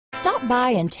Stop by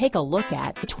and take a look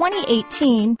at the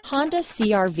 2018 Honda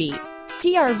CR-V.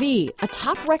 CR-V, a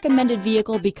top recommended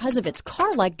vehicle because of its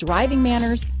car-like driving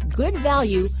manners, good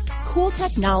value, cool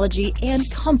technology, and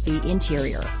comfy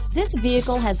interior. This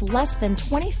vehicle has less than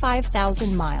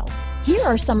 25,000 miles. Here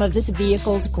are some of this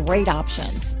vehicle's great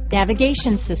options: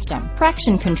 navigation system,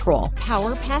 traction control,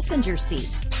 power passenger seat,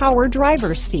 power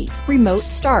driver's seat, remote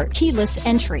start, keyless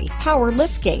entry, power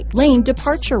liftgate, lane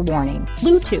departure warning,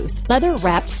 Bluetooth,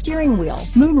 leather-wrapped steering wheel,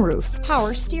 moonroof,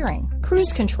 power steering,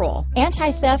 cruise control,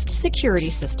 anti-theft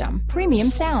security system, premium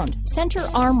sound, center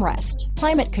armrest,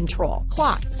 climate control,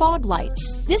 clock, fog lights.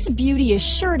 This beauty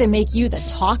is sure to make you the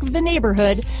talk of the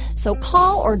neighborhood, so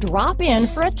call or drop in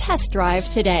for a test drive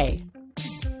today.